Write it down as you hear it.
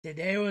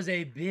Today was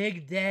a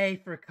big day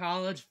for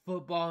college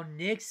football.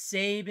 Nick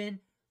Saban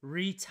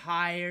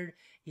retired.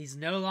 He's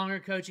no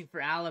longer coaching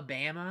for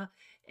Alabama,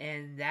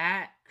 and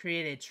that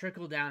created a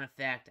trickle-down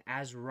effect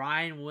as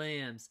Ryan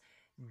Williams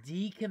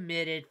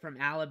decommitted from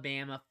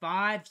Alabama.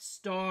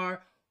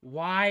 5-star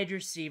wide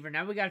receiver.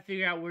 Now we got to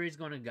figure out where he's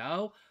going to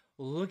go.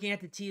 Looking at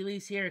the tea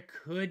leaves here, it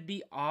could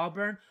be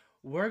Auburn.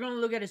 We're going to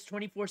look at his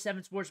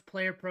 24/7 Sports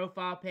player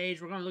profile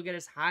page. We're going to look at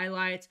his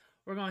highlights.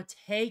 We're going to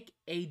take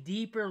a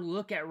deeper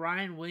look at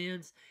Ryan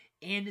Williams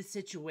and his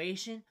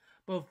situation.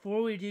 But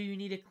before we do, you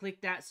need to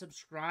click that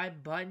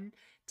subscribe button.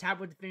 Tap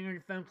with the finger on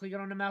your phone. Click it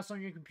on the mouse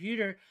on your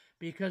computer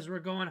because we're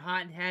going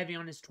hot and heavy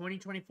on this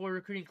 2024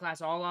 recruiting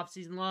class all off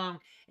season long.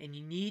 And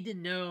you need to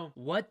know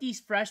what these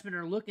freshmen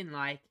are looking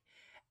like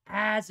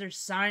as they're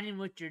signing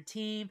with your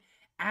team,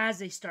 as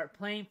they start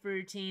playing for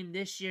your team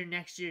this year,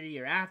 next year, the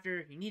year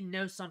after. You need to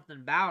know something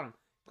about them.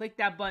 Click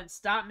that button.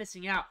 Stop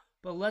missing out.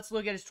 But let's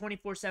look at his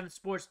 24/7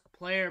 Sports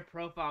player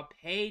profile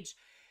page.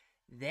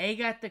 They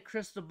got the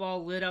crystal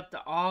ball lit up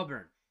to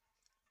Auburn.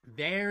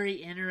 Very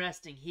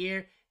interesting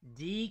here.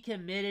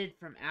 Decommitted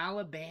from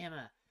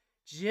Alabama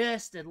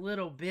just a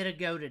little bit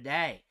ago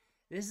today.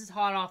 This is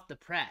hot off the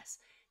press.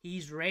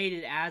 He's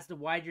rated as the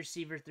wide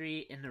receiver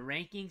 3 in the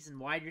rankings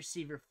and wide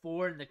receiver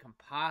 4 in the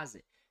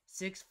composite.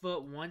 6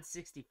 foot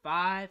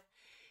 165.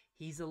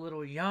 He's a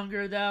little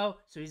younger though,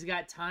 so he's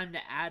got time to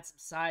add some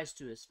size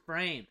to his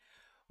frame.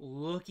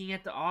 Looking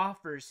at the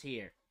offers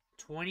here,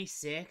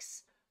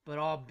 26, but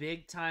all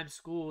big-time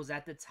schools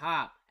at the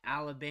top.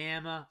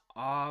 Alabama,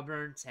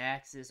 Auburn,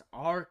 Texas,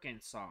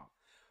 Arkansas.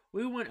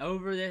 We went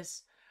over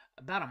this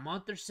about a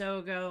month or so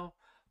ago,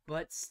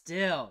 but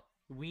still,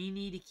 we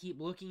need to keep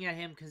looking at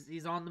him because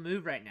he's on the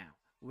move right now.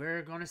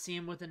 We're going to see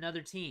him with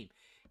another team.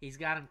 He's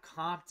got him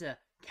comped to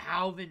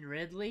Calvin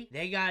Ridley.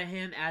 They got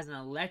him as an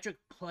electric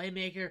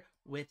playmaker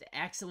with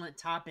excellent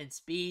top-end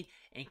speed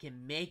and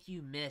can make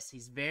you miss.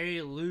 He's very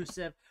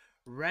elusive,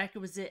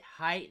 requisite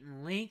height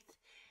and length.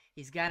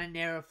 He's got a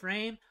narrow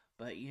frame,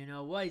 but you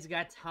know what? He's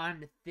got time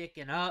to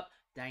thicken up.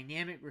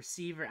 Dynamic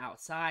receiver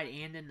outside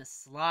and in the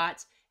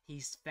slots.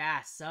 He's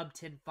fast, sub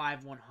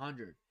 10.5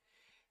 100.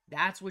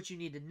 That's what you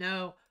need to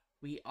know.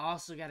 We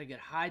also got a good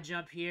high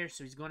jump here,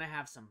 so he's going to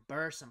have some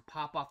burst, some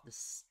pop off the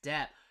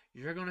step.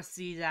 You're going to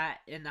see that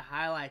in the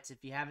highlights if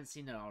you haven't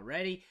seen it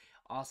already.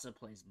 Also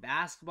plays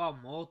basketball,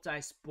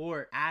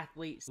 multi-sport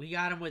athlete. We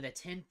got him with a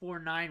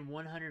 10.49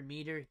 100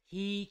 meter.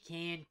 He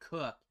can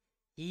cook.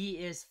 He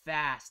is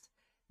fast.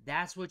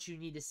 That's what you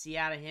need to see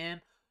out of him.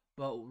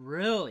 But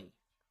really,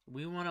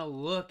 we want to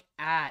look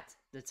at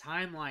the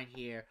timeline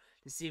here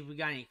to see if we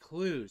got any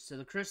clues. So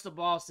the crystal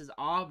ball says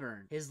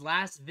Auburn. His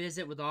last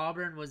visit with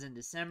Auburn was in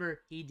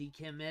December. He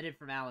decommitted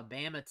from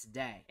Alabama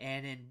today.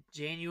 And in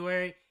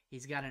January,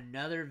 he's got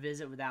another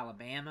visit with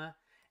Alabama.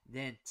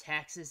 Then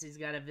Texas, he's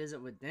got a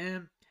visit with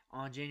them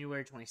on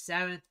January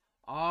 27th.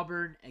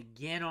 Auburn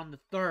again on the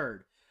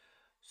 3rd.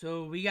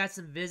 So we got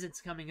some visits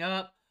coming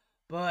up,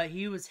 but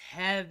he was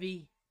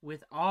heavy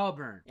with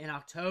Auburn in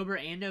October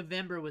and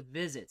November with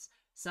visits.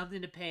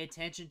 Something to pay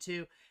attention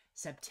to.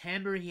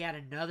 September, he had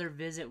another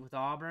visit with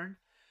Auburn.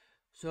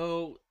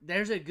 So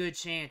there's a good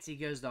chance he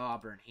goes to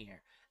Auburn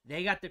here.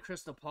 They got the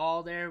crystal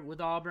ball there with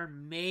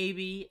Auburn.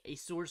 Maybe a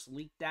source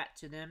leaked that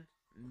to them.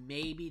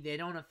 Maybe. They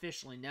don't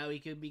officially know.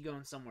 He could be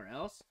going somewhere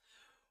else.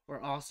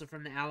 Or also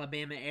from the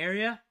Alabama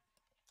area.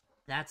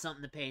 That's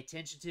something to pay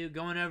attention to.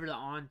 Going over to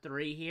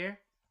On3 here.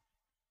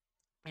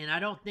 And I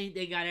don't think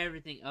they got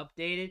everything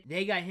updated.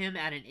 They got him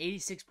at an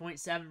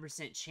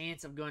 86.7%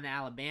 chance of going to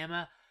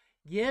Alabama.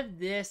 Give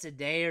this a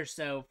day or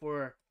so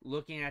for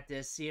looking at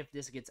this. See if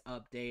this gets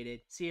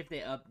updated. See if they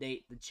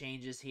update the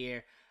changes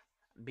here.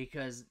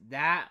 Because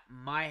that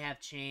might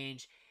have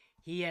changed.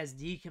 He has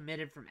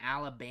decommitted from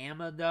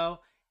Alabama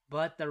though.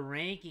 But the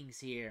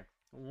rankings here,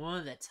 one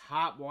of the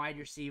top wide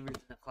receivers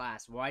in the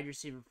class. Wide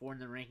receiver 4 in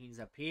the rankings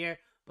up here.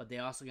 But they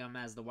also got him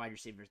as the wide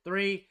receiver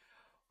 3.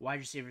 Wide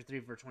receiver 3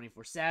 for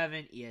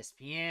 24/7,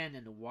 ESPN,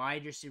 and the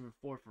wide receiver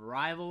 4 for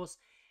Rivals.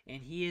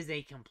 And he is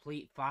a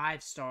complete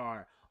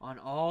 5-star on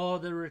all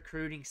the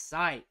recruiting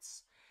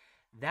sites.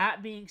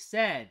 That being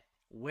said,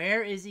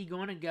 where is he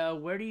going to go?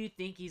 Where do you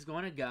think he's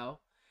going to go?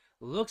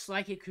 Looks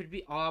like it could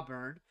be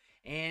Auburn.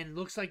 And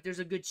looks like there's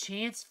a good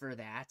chance for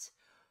that.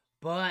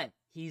 But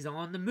he's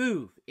on the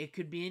move. It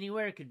could be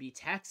anywhere. It could be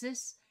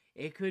Texas.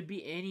 It could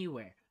be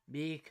anywhere.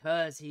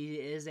 Because he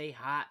is a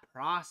hot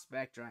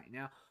prospect right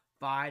now.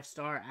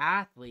 5-star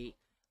athlete.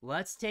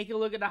 Let's take a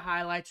look at the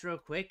highlights real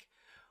quick.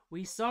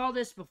 We saw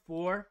this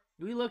before.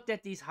 We looked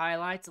at these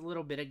highlights a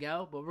little bit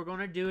ago. But we're going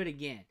to do it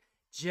again.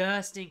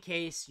 Just in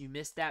case you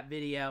missed that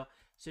video.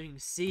 So you can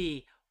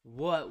see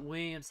what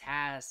Williams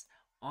has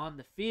on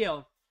the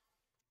field.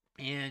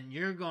 And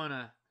you're going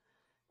to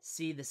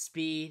see the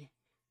speed.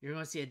 You're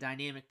going to see a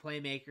dynamic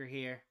playmaker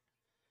here.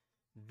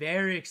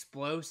 Very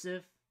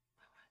explosive.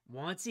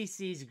 Once he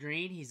sees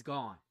green, he's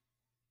gone.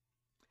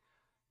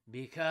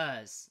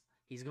 Because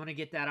he's going to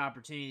get that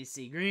opportunity to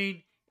see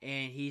green,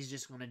 and he's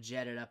just going to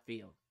jet it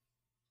upfield.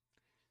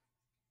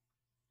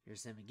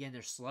 Here's him again.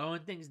 They're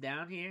slowing things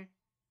down here.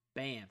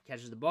 Bam.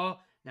 Catches the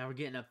ball. Now we're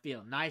getting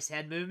upfield. Nice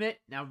head movement.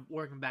 Now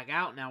we're working back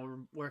out. Now we're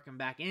working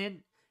back in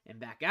and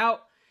back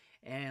out.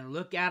 And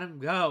look at him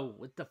go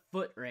with the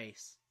foot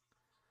race.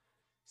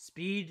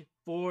 Speed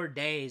for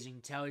days. You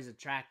can tell he's a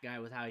track guy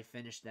with how he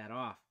finished that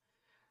off.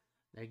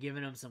 They're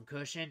giving him some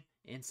cushion.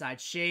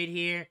 Inside shade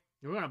here.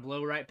 We're going to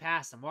blow right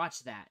past him.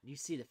 Watch that. You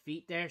see the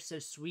feet there? So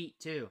sweet,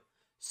 too.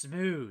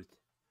 Smooth.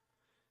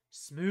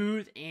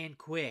 Smooth and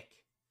quick.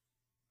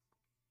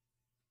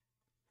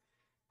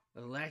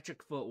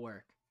 Electric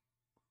footwork.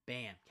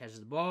 Bam. Catches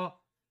the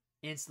ball.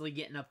 Instantly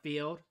getting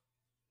upfield.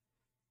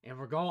 And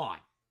we're gone.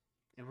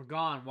 And we're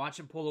gone. Watch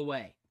him pull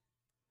away.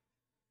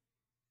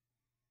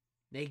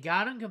 They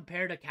got him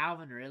compared to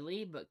Calvin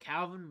Ridley, but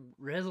Calvin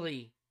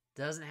Ridley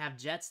doesn't have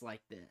jets like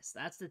this.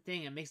 That's the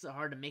thing. It makes it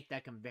hard to make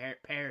that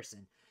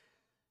comparison.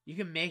 You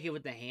can make it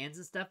with the hands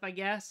and stuff, I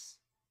guess.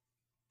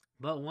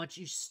 But once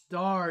you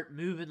start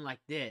moving like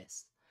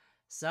this,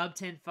 sub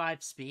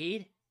 10.5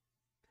 speed,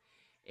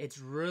 it's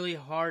really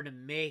hard to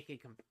make a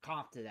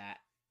comp to that.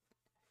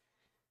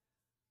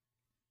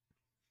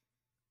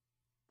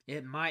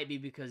 It might be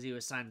because he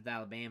was signed with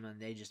Alabama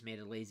and they just made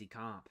a lazy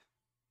comp.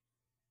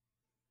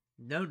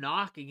 No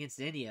knock against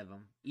any of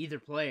them, either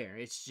player.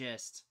 It's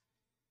just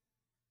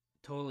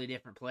totally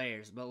different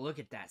players. But look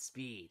at that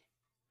speed.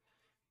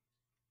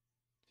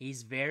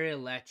 He's very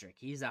electric.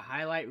 He's a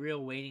highlight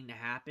reel waiting to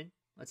happen.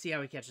 Let's see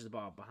how he catches the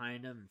ball.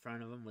 Behind him, in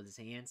front of him with his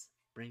hands.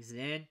 Brings it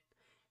in.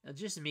 It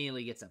just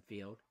immediately gets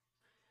upfield.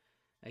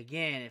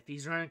 Again, if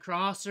he's running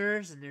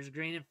crossers and there's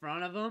green in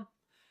front of him,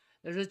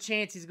 there's a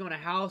chance he's going to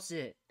house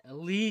it. At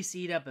least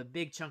eat up a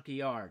big chunk of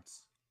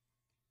yards.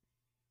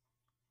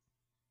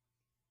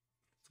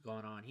 What's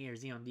going on here?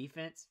 Is he on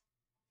defense?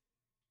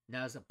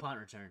 No, it's a punt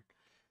return.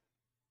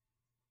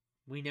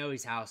 We know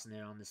he's housing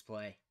it on this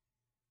play.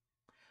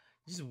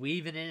 Just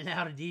weaving in and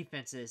out of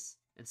defenses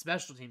and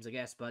special teams, I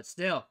guess, but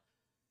still.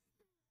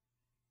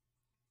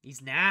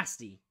 He's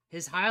nasty.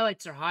 His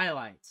highlights are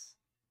highlights.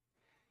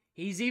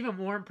 He's even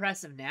more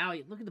impressive now.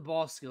 Look at the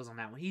ball skills on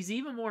that one. He's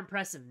even more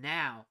impressive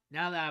now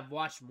that I've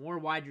watched more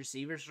wide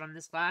receivers from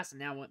this class and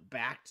now went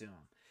back to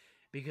him.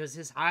 Because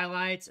his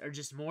highlights are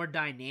just more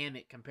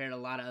dynamic compared to a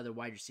lot of other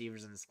wide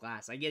receivers in this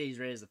class. I get he's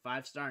rated as a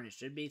 5-star, and it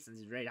should be since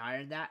he's rated higher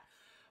than that.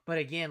 But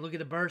again, look at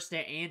the burst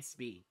there and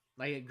speed.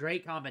 Like a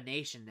great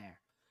combination there.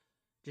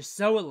 Just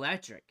so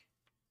electric.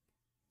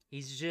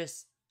 He's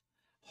just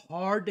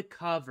hard to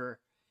cover.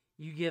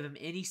 You give him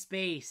any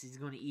space, he's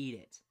going to eat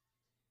it.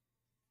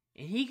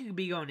 And he could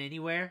be going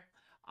anywhere.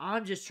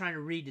 I'm just trying to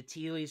read the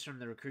tea leaves from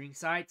the recruiting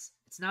sites.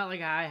 It's not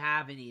like I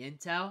have any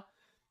intel.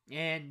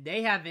 And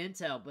they have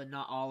intel, but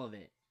not all of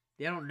it.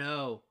 They don't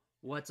know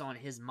what's on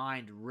his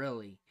mind,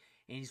 really.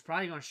 And he's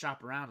probably going to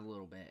shop around a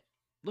little bit.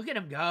 Look at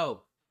him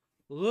go.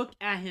 Look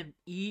at him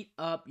eat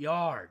up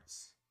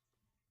yards.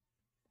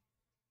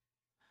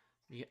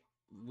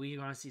 We're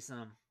going to see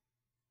some.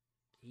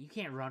 You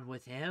can't run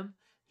with him.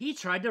 He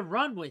tried to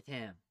run with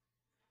him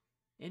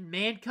in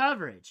man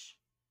coverage.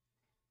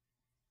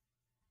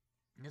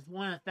 He's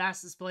one of the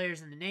fastest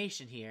players in the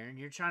nation here, and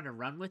you're trying to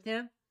run with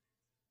him?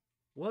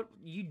 What are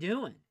you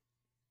doing?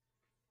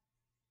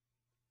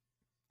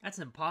 That's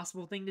an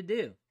impossible thing to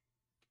do.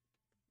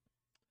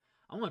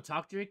 I want to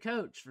talk to your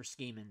coach for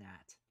scheming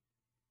that.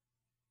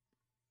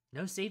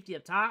 No safety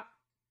up top.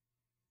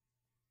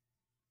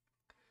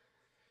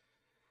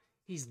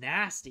 He's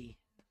nasty.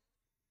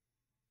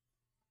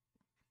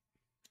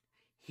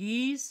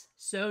 He's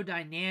so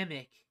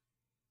dynamic.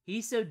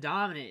 He's so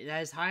dominant that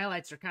his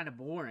highlights are kind of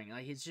boring.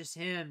 Like, it's just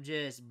him,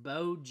 just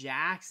Bo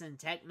Jackson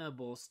Techno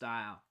Bowl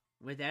style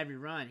with every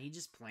run. He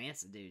just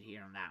plants a dude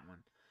here on that one.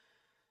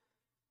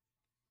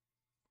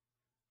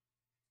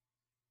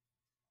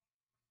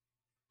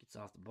 Gets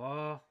off the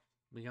ball.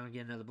 We're going to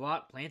get another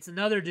block. Plants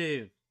another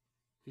dude.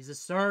 He's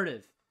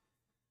assertive.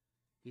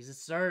 He's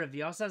assertive.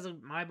 He also has a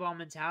my ball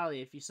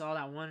mentality. If you saw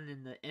that one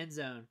in the end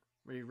zone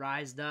where he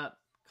rised up,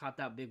 caught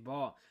that big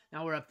ball.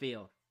 Now we're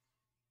upfield.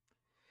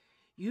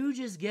 You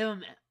just give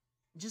him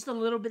just a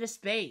little bit of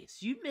space.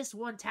 You miss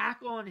one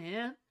tackle on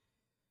him,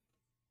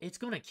 it's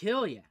going to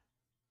kill you.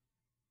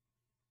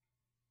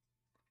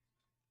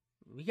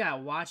 We got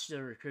to watch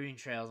the recruiting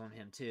trails on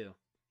him, too.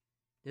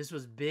 This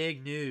was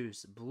big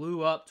news.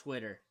 Blew up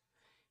Twitter.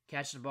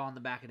 Catching the ball in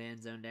the back of the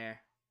end zone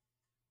there.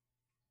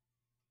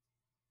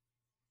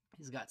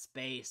 He's got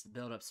space to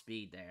build up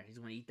speed there. He's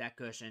going to eat that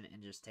cushion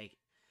and just take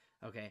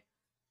it. Okay.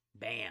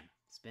 Bam.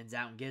 Spins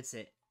out and gets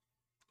it.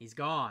 He's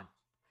gone.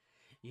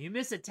 You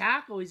miss a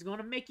tackle, he's going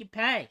to make you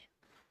pay.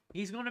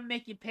 He's going to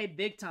make you pay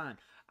big time.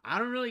 I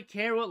don't really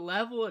care what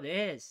level it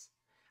is.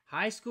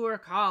 High school or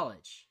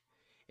college.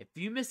 If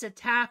you miss a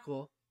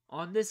tackle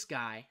on this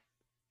guy,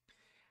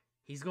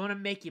 he's going to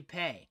make you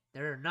pay.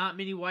 There are not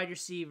many wide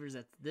receivers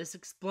that's this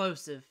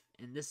explosive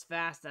and this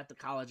fast at the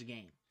college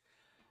game.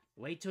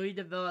 Wait till he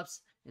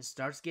develops and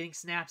starts getting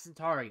snaps and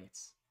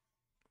targets.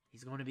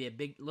 He's going to be a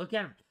big... Look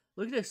at him.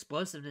 Look at the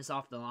explosiveness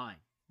off the line.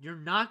 You're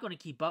not going to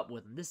keep up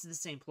with him. This is the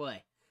same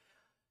play.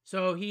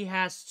 So he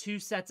has 2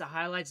 sets of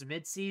highlights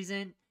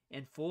mid-season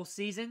and full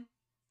season.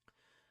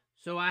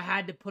 So I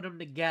had to put them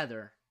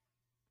together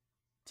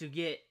to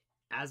get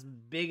as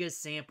big a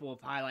sample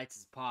of highlights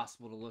as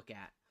possible to look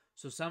at.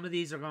 So some of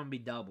these are going to be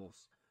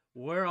doubles.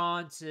 We're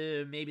on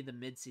to maybe the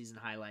midseason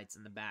highlights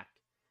in the back.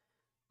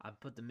 I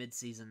put the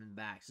midseason in the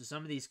back. So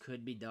some of these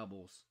could be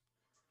doubles.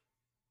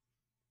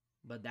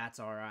 But that's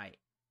all right.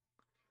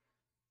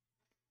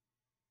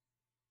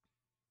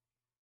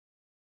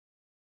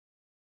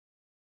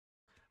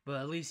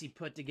 But at least he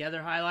put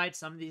together highlights.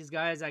 Some of these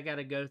guys, I got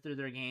to go through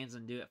their games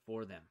and do it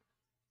for them.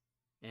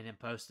 And then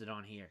post it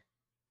on here.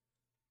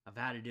 I've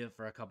had to do it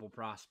for a couple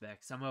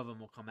prospects. Some of them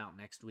will come out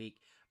next week.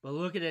 But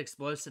look at the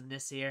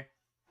explosiveness here.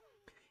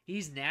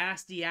 He's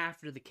nasty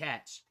after the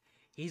catch.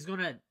 He's going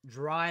to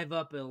drive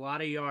up a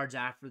lot of yards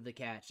after the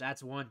catch.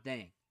 That's one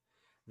thing.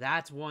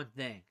 That's one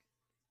thing.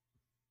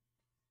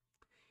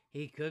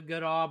 He could go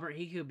to Auburn.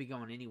 He could be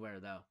going anywhere,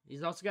 though.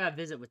 He's also got to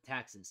visit with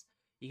Texas.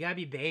 You got to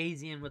be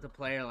Bayesian with a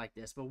player like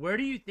this. But where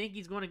do you think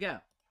he's going to go?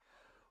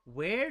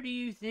 Where do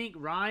you think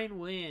Ryan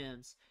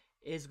Williams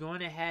is going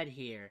to head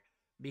here?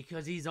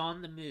 Because he's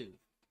on the move.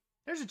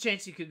 There's a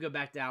chance he could go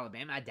back to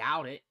Alabama. I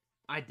doubt it.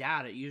 I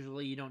doubt it.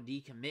 Usually you don't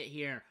decommit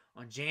here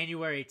on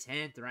January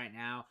 10th right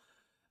now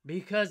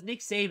because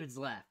Nick Saban's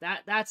left.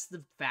 That's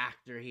the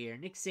factor here.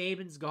 Nick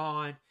Saban's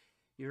gone.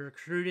 You're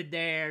recruited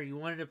there. You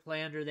wanted to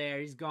play under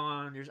there. He's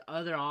gone. There's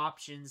other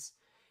options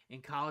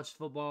in college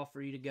football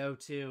for you to go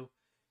to.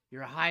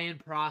 You're a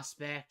high-end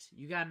prospect.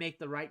 You got to make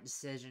the right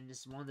decision. This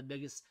is one of the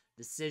biggest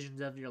decisions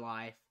of your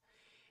life.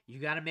 You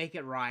got to make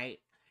it right.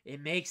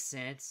 It makes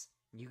sense.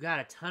 You got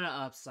a ton of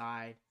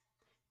upside.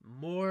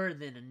 More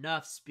than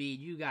enough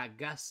speed. You got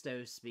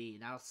gusto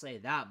speed. I'll say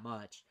that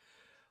much.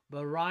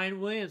 But Ryan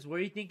Williams, where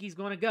do you think he's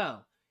going to go?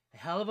 A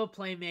hell of a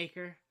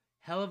playmaker.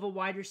 Hell of a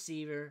wide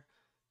receiver.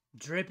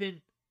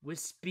 Dripping with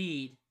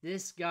speed.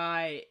 This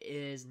guy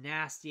is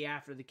nasty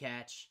after the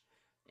catch.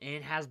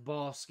 And has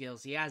ball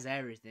skills. He has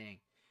everything.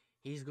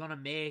 He's going to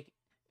make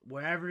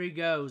wherever he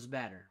goes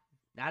better.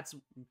 That's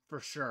for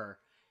sure.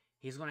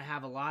 He's going to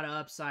have a lot of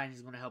upside. And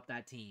he's going to help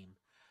that team.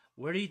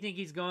 Where do you think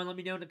he's going? Let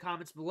me know in the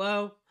comments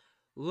below.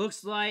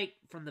 Looks like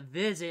from the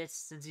visits,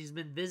 since he's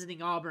been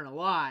visiting Auburn a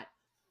lot,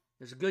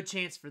 there's a good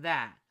chance for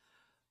that.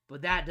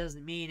 But that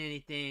doesn't mean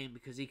anything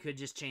because he could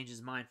just change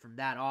his mind from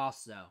that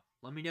also.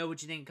 Let me know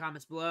what you think in the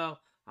comments below.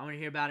 I want to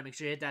hear about it. Make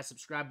sure you hit that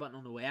subscribe button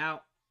on the way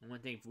out. And one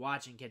thing for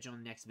watching. Catch you on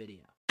the next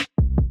video.